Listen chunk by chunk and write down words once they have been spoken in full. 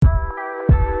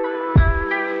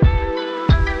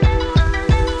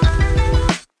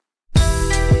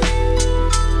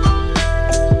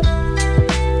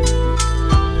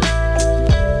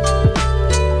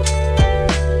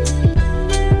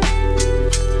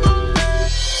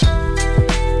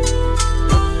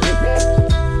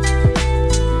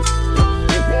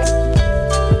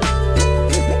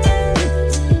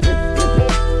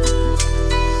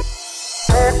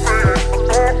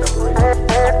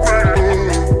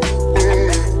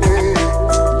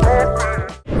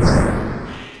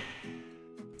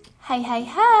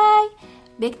Hai.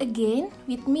 Back again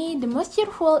with me, the most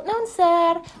cheerful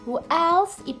announcer. Who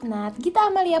else if not Gita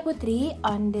Amalia Putri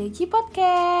on the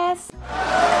G-Podcast.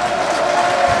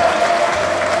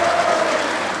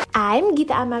 I'm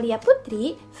Gita Amalia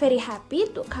Putri, very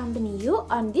happy to accompany you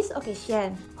on this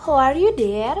occasion. How are you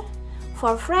there?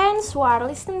 For friends who are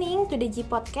listening to the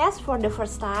G-Podcast for the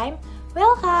first time,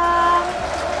 welcome!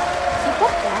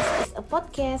 G-Podcast is a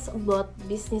podcast about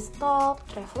business talk,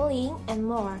 traveling, and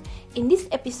more. In this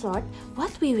episode,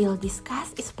 what we will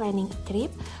discuss is planning a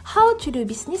trip, how to do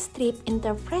business trip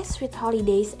interspersed with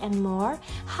holidays and more,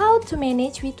 how to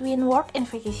manage between work and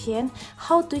vacation,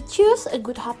 how to choose a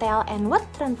good hotel, and what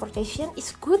transportation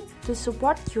is good to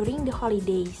support during the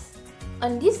holidays.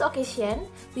 On this occasion,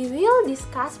 we will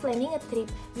discuss planning a trip.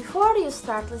 Before you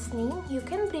start listening, you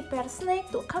can prepare snack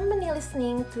to accompany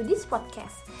listening to this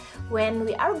podcast. When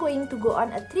we are going to go on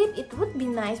a trip, it would be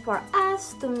nice for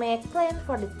us to make plan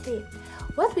for the trip.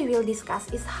 What we will discuss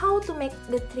is how to make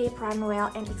the trip run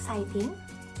well and exciting.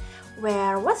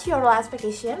 Where was your last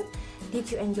vacation?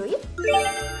 Did you enjoy it?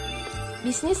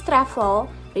 Business travel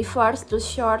refers to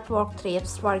short work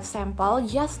trips, for example,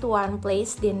 just to one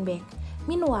place then back.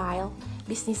 Meanwhile,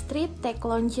 business trips take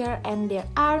longer and there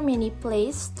are many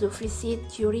places to visit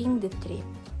during the trip.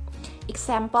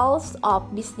 Examples of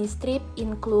business trip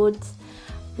include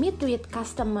meet with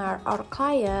customer or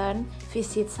client,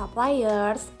 visit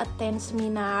suppliers, attend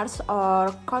seminars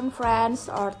or conference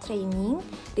or training,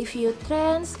 review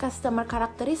trends, customer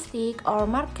characteristics or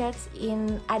markets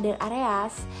in other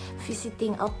areas,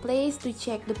 visiting a place to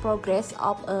check the progress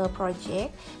of a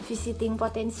project, visiting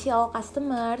potential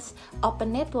customers,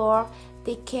 open network,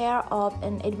 take care of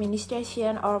an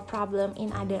administration or problem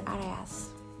in other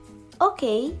areas.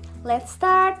 Okay, let's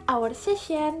start our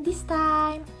session this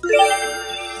time.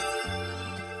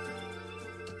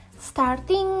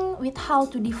 Starting with how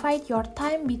to divide your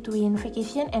time between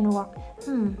vacation and work.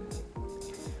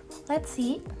 Let's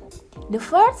see. The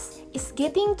first is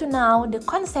getting to know the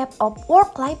concept of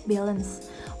work-life balance.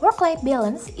 Work-life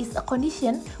balance is a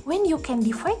condition when you can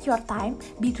divide your time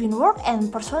between work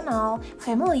and personal,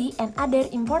 family, and other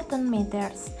important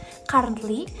matters.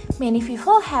 Currently, many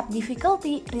people have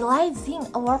difficulty realizing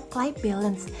a work-life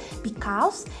balance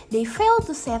because they fail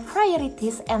to set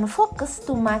priorities and focus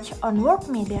too much on work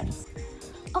matters.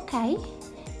 Okay,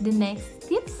 the next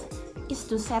tips is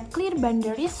to set clear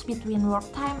boundaries between work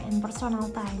time and personal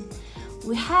time.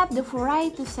 We have the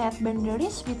right to set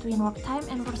boundaries between work time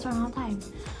and personal time.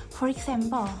 For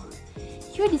example,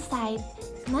 you decide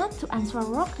not to answer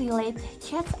work-related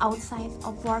chats outside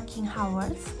of working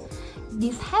hours.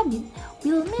 This habit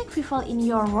will make people in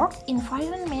your work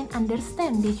environment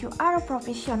understand that you are a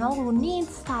professional who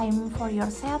needs time for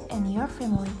yourself and your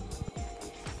family.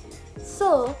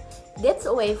 So, that's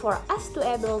a way for us to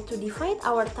able to divide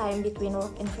our time between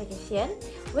work and vacation.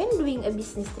 When doing a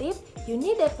business trip, you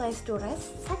need a place to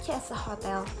rest, such as a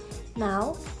hotel.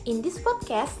 Now, in this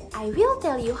podcast, I will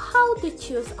tell you how to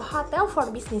choose a hotel for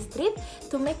business trip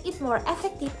to make it more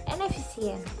effective and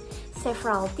efficient.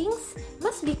 Several things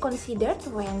must be considered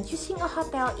when choosing a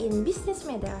hotel in business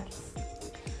matters.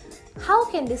 How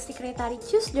can the secretary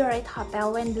choose the right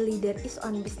hotel when the leader is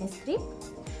on business trip?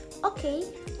 Okay,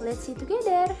 let's see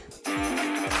together.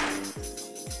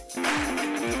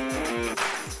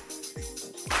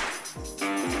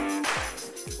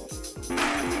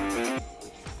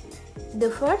 The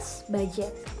first, budget.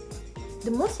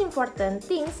 The most important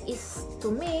thing is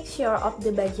to make sure of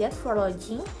the budget for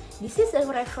lodging. This is a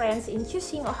reference in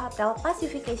choosing a hotel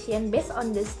classification based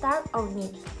on the start or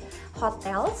need.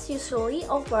 Hotels usually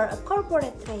offer a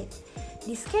corporate rate.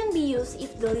 This can be used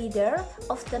if the leader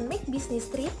often make business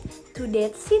trip to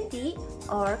that city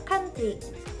or country.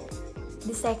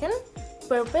 The second,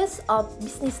 purpose of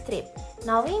business trip.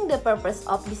 Knowing the purpose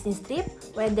of business trip,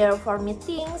 whether for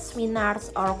meetings, seminars,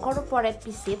 or corporate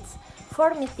visits,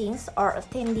 for meetings or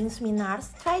attending seminars,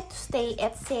 try to stay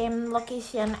at same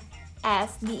location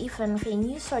as the event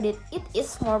venue so that it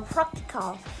is more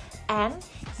practical and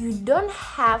you don't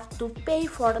have to pay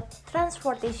for the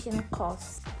transportation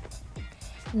costs.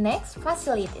 Next,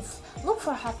 facilities. Look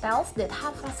for hotels that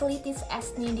have facilities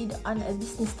as needed on a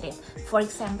business trip. For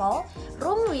example,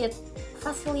 room with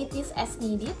facilities as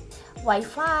needed,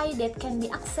 Wi-Fi that can be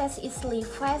accessed easily,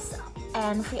 fast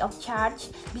and free of charge,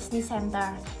 business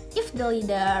center. If the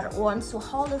leader wants to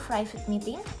hold a private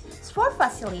meeting, sport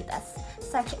facilities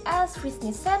such as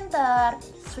fitness center,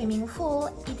 swimming pool,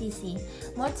 etc.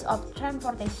 Modes of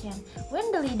transportation.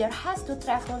 When the leader has to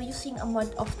travel using a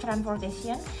mode of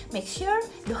transportation, make sure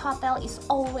the hotel is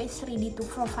always ready to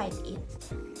provide it.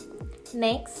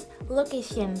 Next,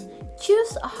 location.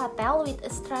 Choose a hotel with a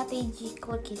strategic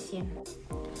location.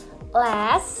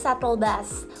 Last, shuttle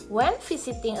bus. When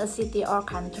visiting a city or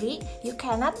country, you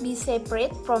cannot be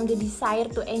separate from the desire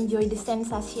to enjoy the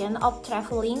sensation of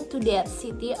traveling to that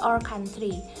city or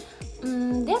country.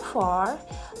 Therefore,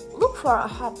 look for a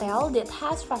hotel that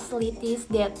has facilities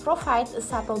that provide a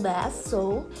shuttle bus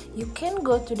so you can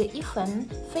go to the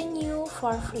event venue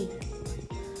for free.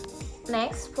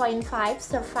 Next, point 5,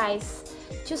 service.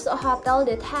 Choose a hotel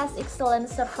that has excellent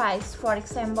service, for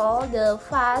example, the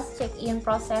fast check-in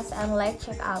process and late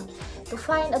check-out. To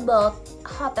find about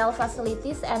hotel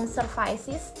facilities and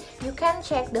services, you can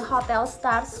check the hotel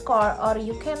star score, or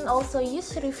you can also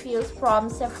use reviews from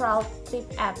several trip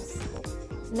apps.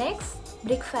 Next,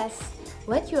 breakfast.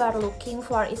 What you are looking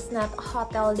for is not a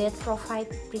hotel that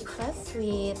provides breakfast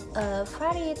with a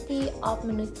variety of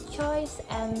menu choice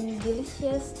and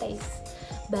delicious taste,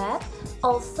 but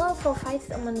also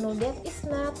provides a menu that is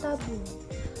not taboo.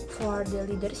 For the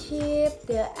leadership,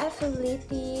 the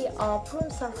availability of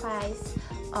room service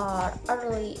or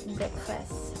early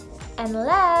breakfast. And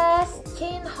last,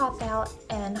 chain hotel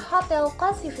and hotel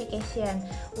classification.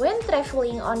 When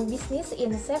traveling on business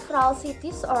in several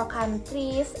cities or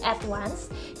countries at once,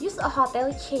 use a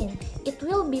hotel chain. It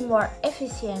will be more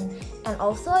efficient. And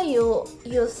also you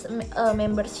use a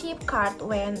membership card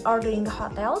when ordering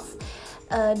hotels.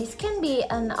 This can be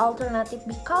an alternative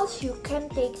because you can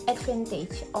take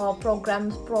advantage of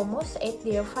programs promos at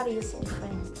their various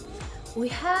events. We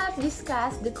have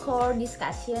discussed the core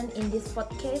discussion in this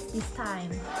podcast this time.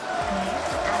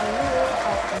 Next, I will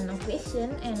open a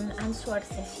question and answer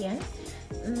session.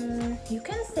 You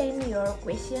can send your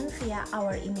question via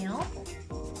our email.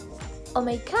 Oh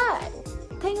my god!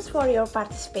 Thanks for your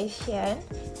participation.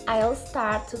 I'll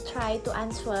start to try to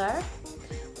answer.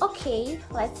 Okay,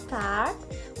 let's start.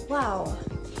 Wow,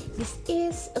 this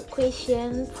is a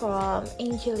question from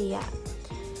Angelia.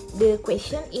 The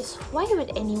question is, why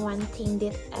would anyone think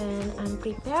that an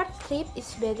unprepared trip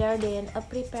is better than a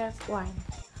prepared one?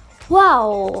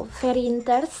 Wow, very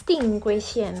interesting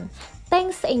question.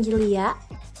 Thanks, Angelia.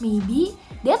 Maybe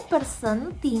that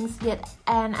person thinks that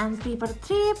an unprepared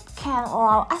trip can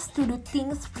allow us to do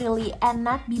things freely and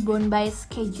not be bound by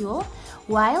schedule,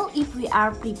 while if we are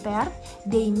prepared,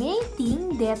 they may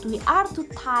think that we are too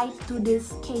tied to the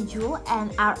schedule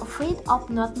and are afraid of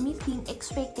not meeting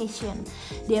expectations.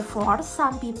 Therefore,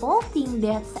 some people think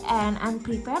that an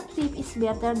unprepared trip is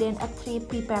better than a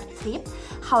prepared trip.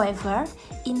 However,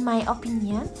 in my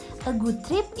opinion, a good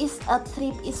trip is a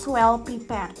trip is well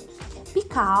prepared.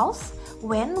 Because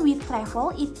when we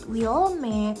travel, it will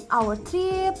make our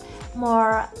trip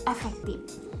more effective.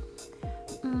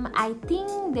 I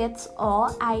think that's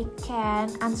all I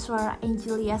can answer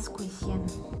Angelia's question.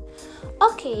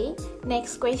 Okay,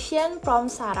 next question from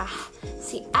Sarah.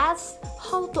 She asks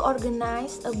how to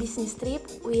organize a business trip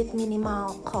with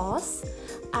minimal cost.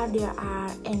 Are there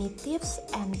any tips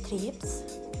and tricks?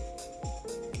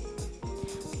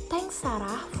 Thanks,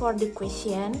 Sarah, for the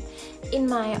question. In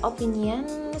my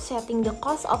opinion, setting the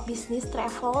cost of business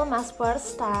travel must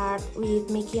first start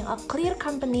with making a clear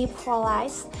company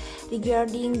policy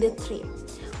regarding the trip.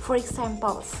 For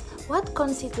example, what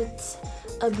constitutes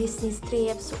a business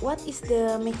trip? What is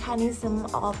the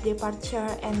mechanism of departure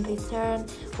and return?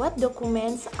 What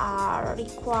documents are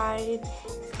required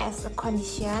as a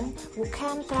condition? Who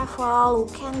can travel?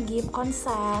 Who can give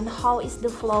consent? How is the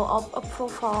flow of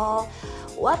approval?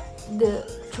 What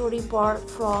to report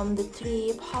from the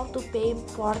trip? How to pay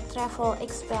for travel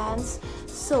expense?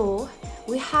 So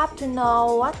we have to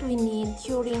know what we need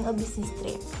during a business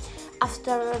trip.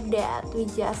 After that, we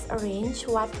just arrange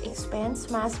what expense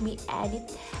must be added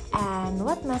and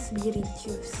what must be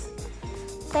reduced.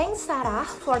 Thanks, Sarah,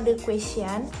 for the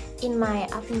question. In my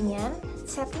opinion,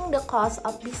 setting the cost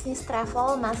of business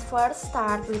travel must first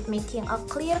start with making a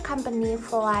clear company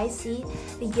policy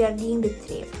regarding the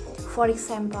trip. For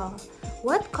example,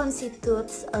 what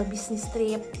constitutes a business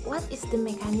trip? What is the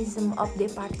mechanism of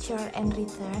departure and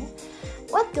return?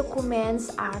 What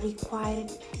documents are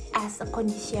required as a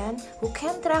condition? Who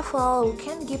can travel? Who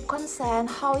can give consent?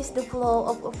 How is the flow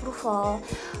of approval?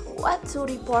 What to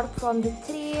report from the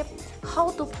trip?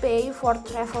 How to pay for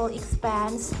travel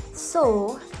expense?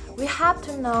 So, we have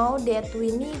to know that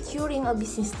we need during a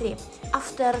business trip.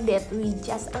 After that, we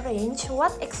just arrange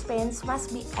what expense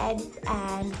must be added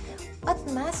and what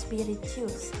must be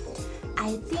reduced.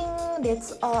 I think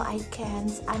that's all I can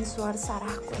answer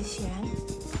Sarah's question.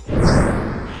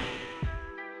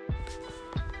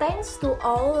 Thanks to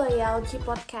all loyal G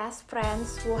Podcast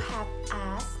friends who have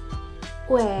asked.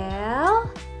 Well,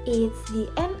 it's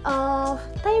the end of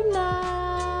time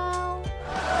now.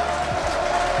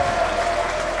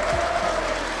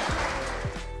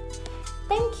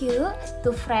 you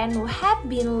to friends who have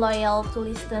been loyal to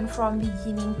listen from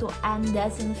beginning to end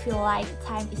doesn't feel like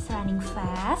time is running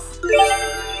fast.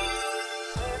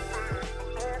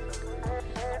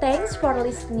 Thanks for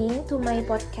listening to my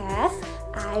podcast.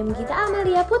 I'm Gita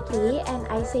Amalia Putri and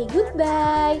I say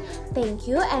goodbye. Thank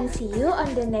you and see you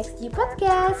on the next G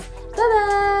podcast. Bye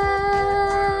bye.